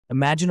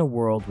Imagine a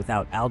world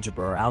without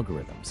algebra or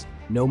algorithms,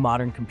 no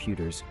modern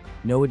computers,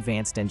 no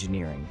advanced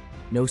engineering,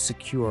 no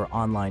secure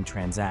online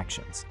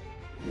transactions.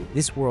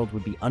 This world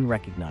would be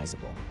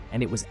unrecognizable,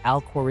 and it was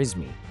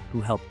Al-Khwarizmi who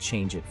helped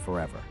change it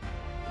forever.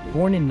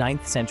 Born in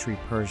 9th century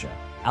Persia,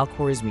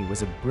 Al-Khwarizmi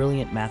was a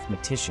brilliant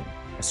mathematician,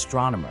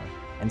 astronomer,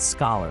 and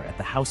scholar at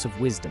the House of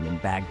Wisdom in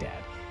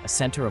Baghdad, a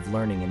center of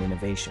learning and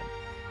innovation.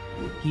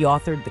 He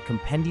authored the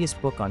compendious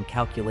book on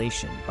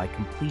calculation by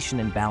completion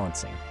and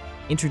balancing,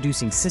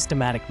 introducing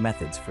systematic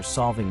methods for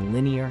solving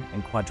linear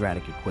and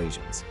quadratic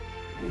equations.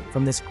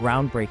 From this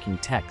groundbreaking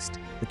text,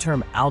 the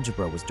term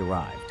algebra was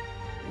derived.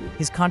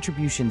 His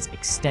contributions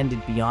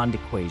extended beyond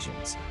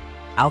equations.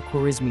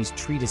 Al-Khwarizmi's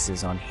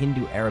treatises on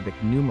Hindu-Arabic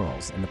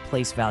numerals and the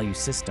place value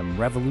system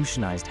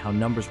revolutionized how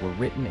numbers were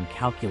written and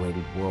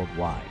calculated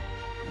worldwide.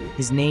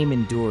 His name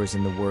endures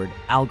in the word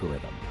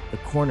algorithm, the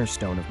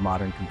cornerstone of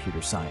modern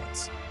computer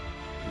science.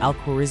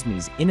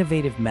 Al-Khwarizmi's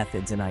innovative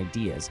methods and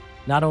ideas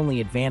not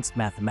only advanced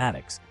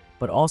mathematics,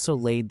 but also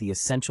laid the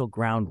essential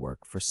groundwork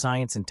for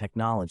science and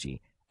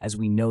technology as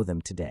we know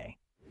them today.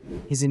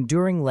 His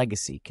enduring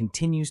legacy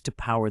continues to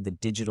power the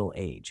digital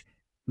age,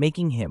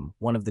 making him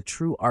one of the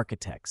true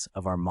architects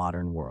of our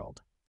modern world.